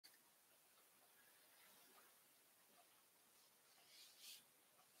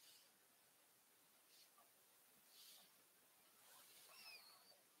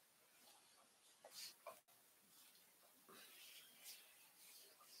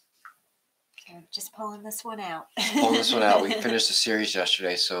We're just pulling this one out. Pulling this one out. We finished the series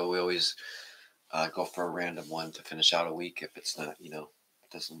yesterday, so we always go for a random one to finish out a week if it's not, it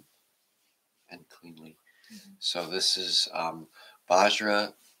doesn't end cleanly. Mm-hmm. So this is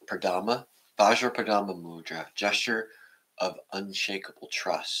Vajrapradama Mudra, gesture of unshakable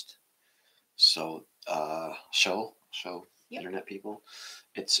trust. So show yep. Internet people.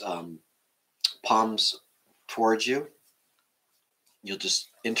 It's palms towards you. You'll just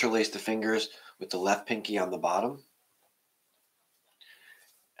interlace the fingers with the left pinky on the bottom,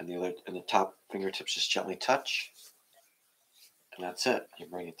 and the top fingertips just gently touch, and that's it. You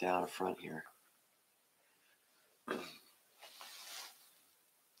bring it down in front here.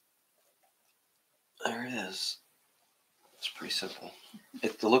 There it is. It's pretty simple.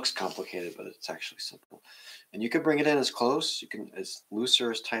 It looks complicated, but it's actually simple. And you can bring it in as close. You can as loose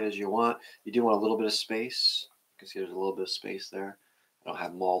or as tight as you want. You do want a little bit of space. You can see there's a little bit of space there. I don't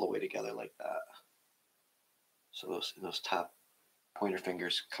have them all the way together like that. So those top pointer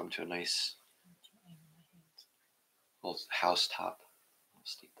fingers come to a nice little house top, little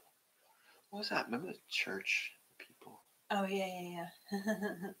steeple. What was that? Remember the church people? Oh yeah.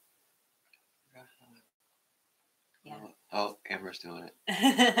 Yeah. Oh, Amber's doing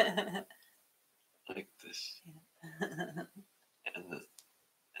it. Like this. Yeah. And the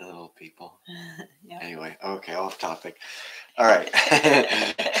little people. Yep. Anyway, okay, off topic. All right.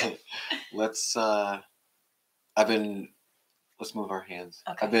 Let's move our hands.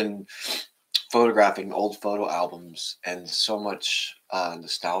 Okay. I've been photographing old photo albums and so much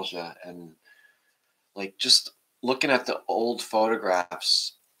nostalgia, and like just looking at the old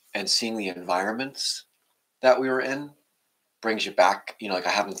photographs and seeing the environments that we were in brings you back, like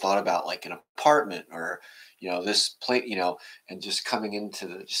I haven't thought about like an apartment or, this plate, and just coming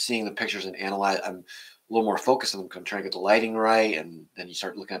into just seeing the pictures and analyze. I'm a little more focused on them. I'm trying to get the lighting right. And then you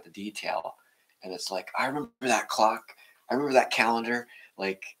start looking at the detail, and it's like, I remember that clock. I remember that calendar.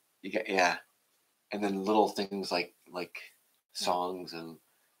 Like yeah. And then little things like songs and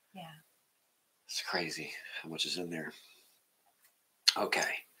yeah. It's crazy how much is in there.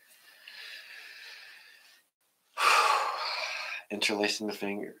 Okay. Interlacing the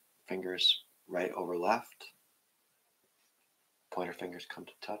fingers right over left. Pointer fingers come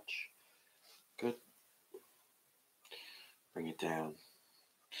to touch. Good. Bring it down.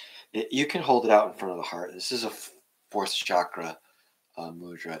 You can hold it out in front of the heart. This is a fourth chakra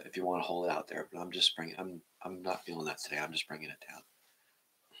mudra if you want to hold it out there. But I'm not feeling that today. I'm just bringing it down.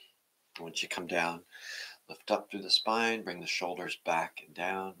 Once you come down, lift up through the spine. Bring the shoulders back and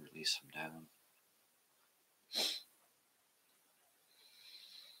down. Release them down.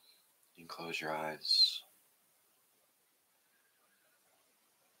 And close your eyes.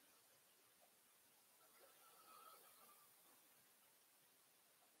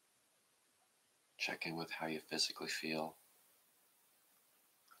 Check in with how you physically feel.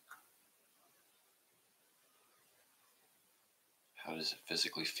 How does it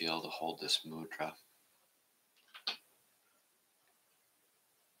physically feel to hold this mudra?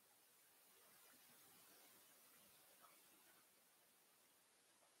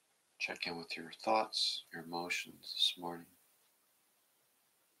 Check in with your thoughts, your emotions this morning.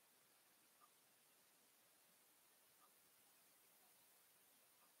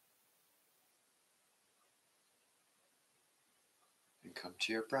 And come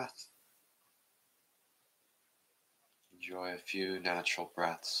to your breath. Enjoy a few natural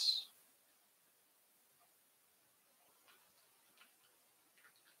breaths.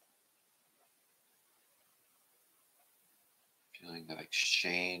 Feeling that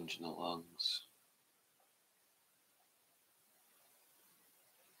exchange in the lungs.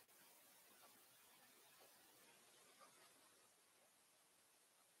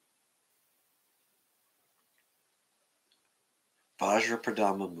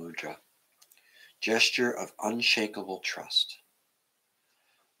 Vajrapradama Mudra, gesture of unshakable trust.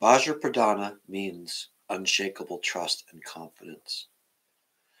 Vajrapradana means unshakable trust and confidence.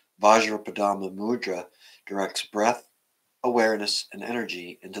 Vajrapradama Mudra directs breath, awareness, and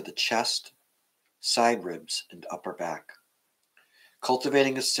energy into the chest, side ribs, and upper back,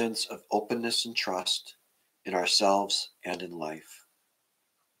 cultivating a sense of openness and trust in ourselves and in life.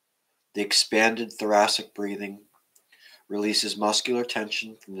 The expanded thoracic breathing releases muscular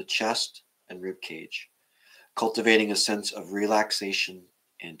tension from the chest and rib cage, cultivating a sense of relaxation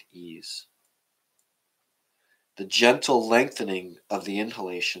and ease. The gentle lengthening of the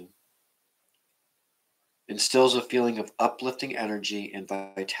inhalation instills a feeling of uplifting energy and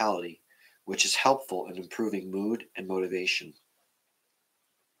vitality, which is helpful in improving mood and motivation.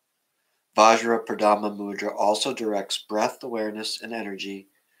 Vajrapradama Mudra also directs breath awareness and energy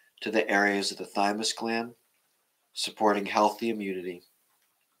to the areas of the thymus gland, supporting healthy immunity,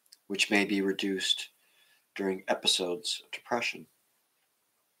 which may be reduced during episodes of depression.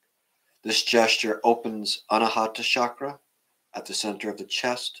 This gesture opens Anahata chakra at the center of the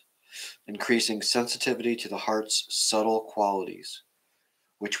chest, increasing sensitivity to the heart's subtle qualities,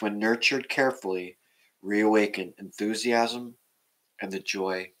 which when nurtured carefully, reawaken enthusiasm and the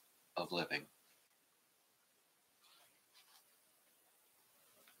joy of living.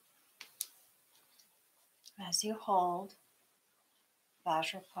 As you hold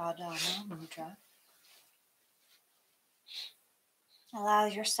Vajrapradama Mudra, allow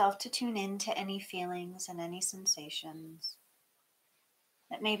yourself to tune in to any feelings and any sensations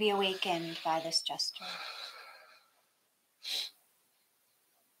that may be awakened by this gesture.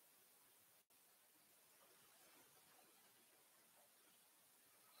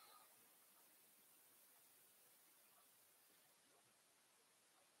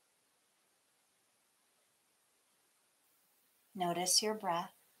 Notice your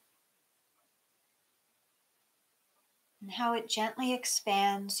breath and how it gently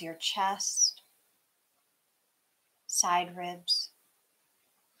expands your chest, side ribs,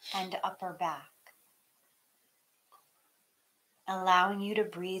 and upper back, allowing you to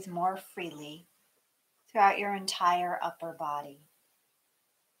breathe more freely throughout your entire upper body.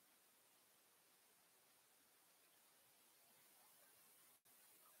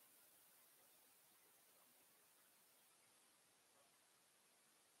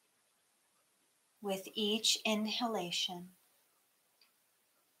 With each inhalation,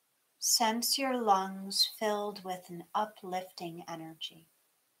 sense your lungs filled with an uplifting energy.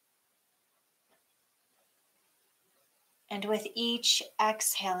 And with each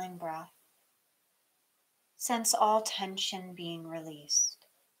exhaling breath, sense all tension being released,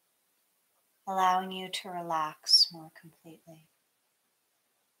 allowing you to relax more completely.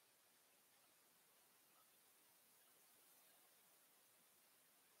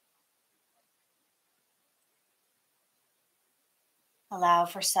 Allow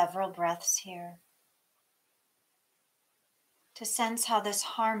for several breaths here to sense how this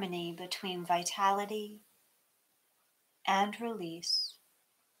harmony between vitality and release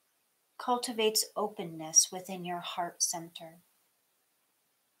cultivates openness within your heart center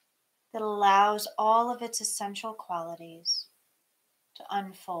that allows all of its essential qualities to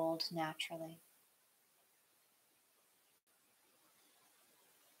unfold naturally.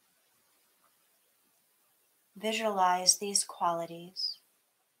 Visualize these qualities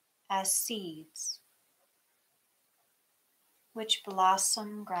as seeds which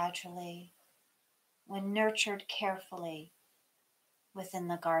blossom gradually when nurtured carefully within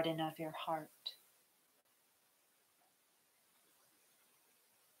the garden of your heart.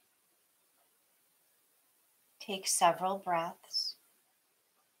 Take several breaths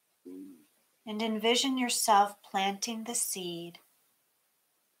and envision yourself planting the seed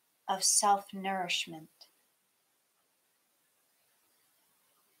of self-nourishment.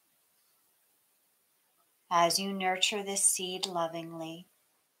 As you nurture this seed lovingly,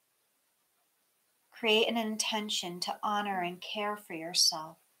 create an intention to honor and care for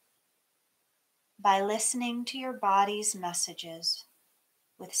yourself by listening to your body's messages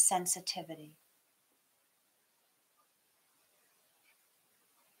with sensitivity.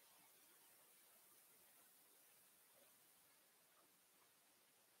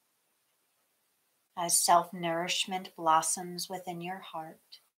 As self-nourishment blossoms within your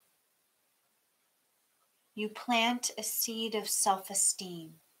heart, you plant a seed of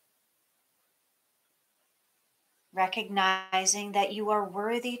self-esteem, recognizing that you are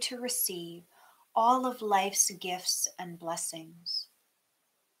worthy to receive all of life's gifts and blessings.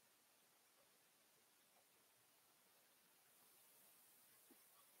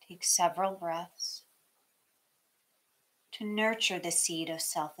 Take several breaths to nurture the seed of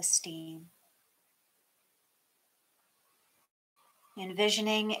self-esteem,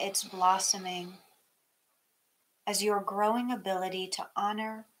 envisioning its blossoming as your growing ability to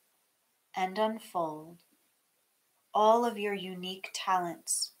honor and unfold all of your unique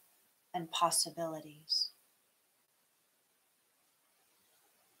talents and possibilities.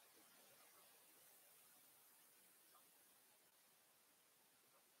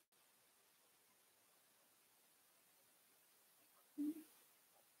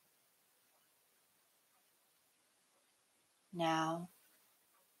 Now,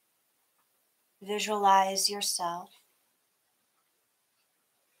 visualize yourself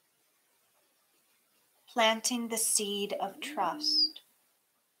planting the seed of trust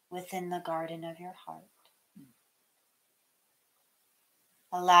within the garden of your heart,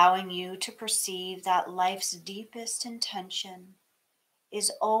 allowing you to perceive that life's deepest intention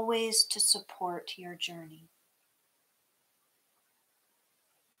is always to support your journey.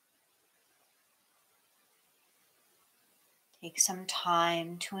 Take some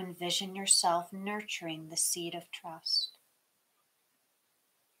time to envision yourself nurturing the seed of trust,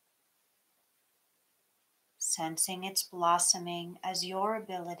 sensing its blossoming as your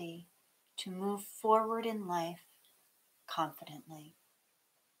ability to move forward in life confidently.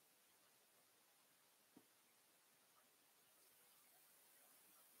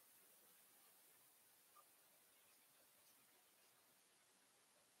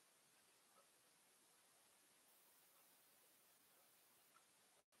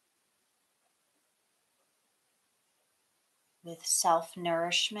 With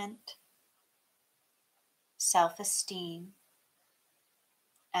self-nourishment, self-esteem,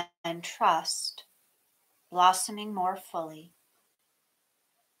 and trust blossoming more fully,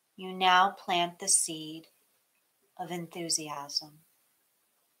 you now plant the seed of enthusiasm.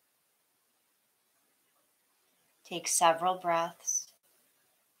 Take several breaths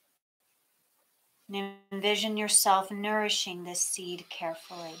and envision yourself nourishing this seed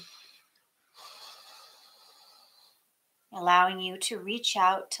carefully, allowing you to reach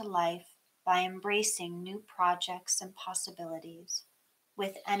out to life by embracing new projects and possibilities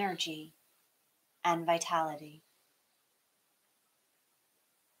with energy and vitality.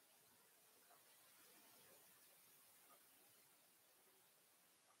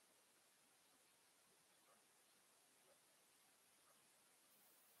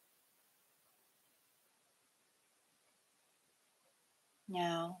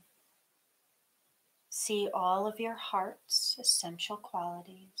 Now, see all of your heart's essential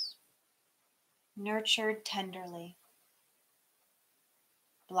qualities nurtured tenderly,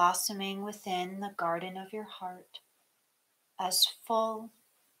 blossoming within the garden of your heart as full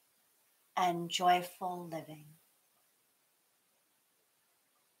and joyful living.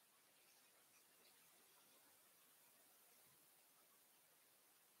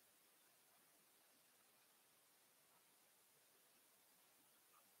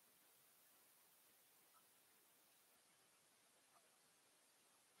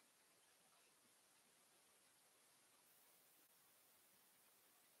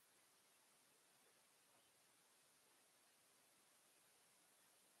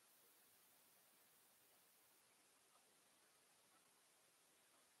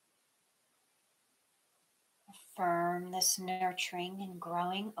 Affirm this nurturing and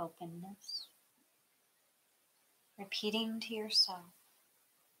growing openness, repeating to yourself,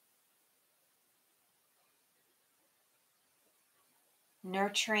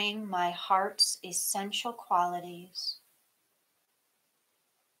 nurturing my heart's essential qualities,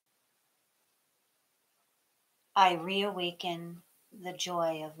 I reawaken the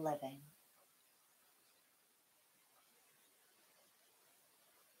joy of living.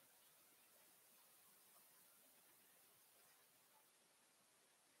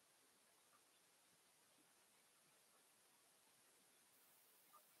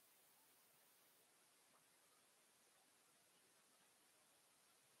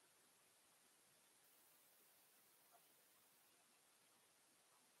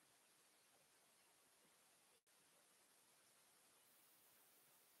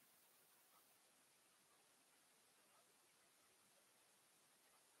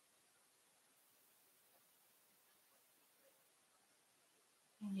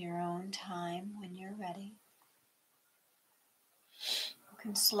 In your own time, when you're ready, you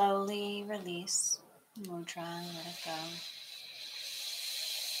can slowly release the mudra and let it go.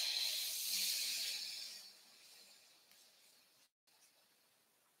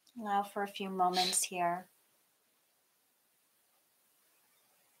 Allow for a few moments here.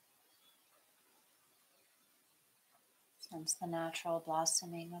 Sense the natural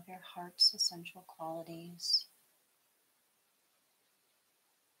blossoming of your heart's essential qualities.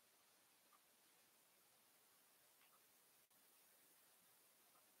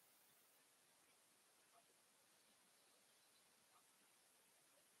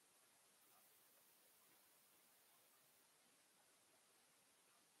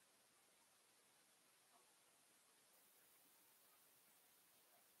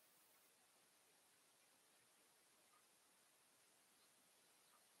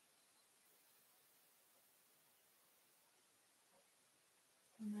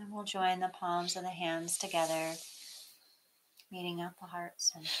 And then we'll join the palms of the hands together, meeting at the heart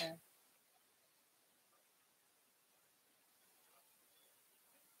center.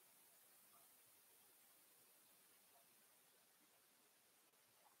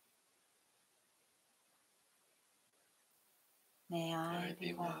 May I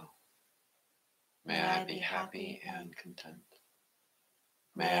be well. May I be happy and content.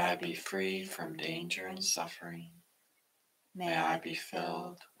 May I be free from danger and suffering. May I be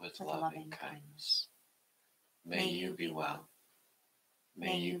filled with loving kindness. May you be well.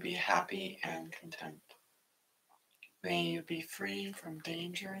 May you be happy and content. May you be free from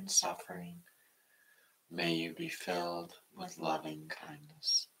danger and suffering. May you be filled with loving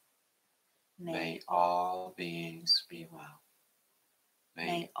kindness. May all beings be well.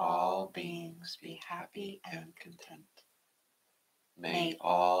 May all beings be happy and content. May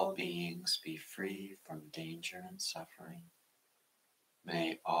all beings be free from danger and suffering.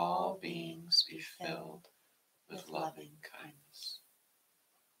 May all beings be filled with loving kindness.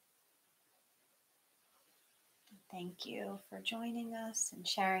 Thank you for joining us and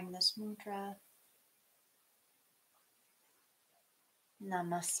sharing this mudra.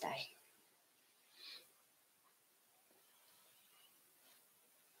 Namaste.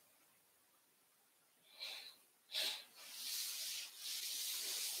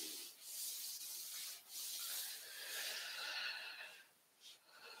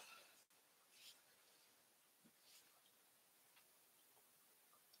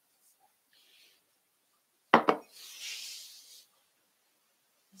 I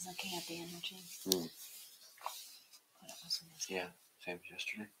was looking at the energy. But it wasn't as Yeah, same as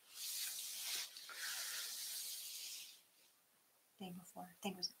yesterday. day before. I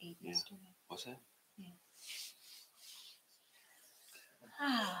think it was 8 yesterday. Was it? Yeah.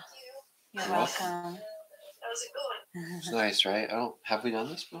 You're welcome. How's it going? It's nice, right? Have we done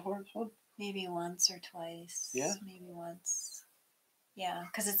this before? This one? Maybe once or twice. Yeah. Maybe once. Yeah,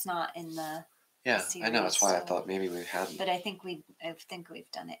 because it's not in the Yeah, series, I know. That's why I so- thought maybe we hadn't. But I think we've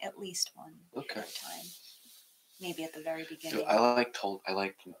done it at least one Okay. other time. Maybe at the very beginning. I liked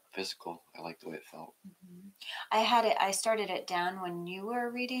physical. I liked the way it felt. Mm-hmm. I started it down when you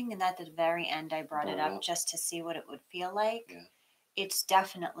were reading, and at the very end I brought it up just to see what it would feel like. Yeah. It's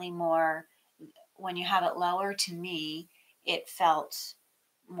definitely more, when you have it lower, to me, it felt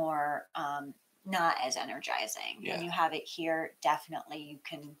more not as energizing. Yeah. When you have it here, definitely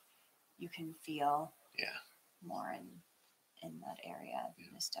you can feel more in that area. Yeah.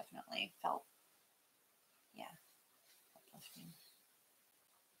 This definitely felt uplifting.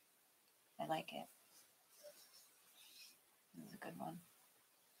 I like it. It was a good one.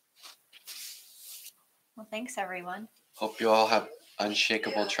 Well, thanks everyone. Hope you all have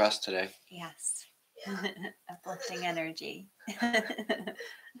unshakable trust today. Yes. Uplifting energy.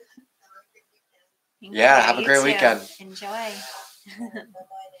 Yeah, have a great weekend. Enjoy.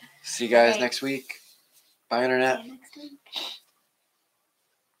 See you guys Bye. next week. Bye, Internet. See you next week.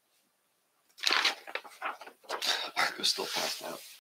 Marco's still passed out.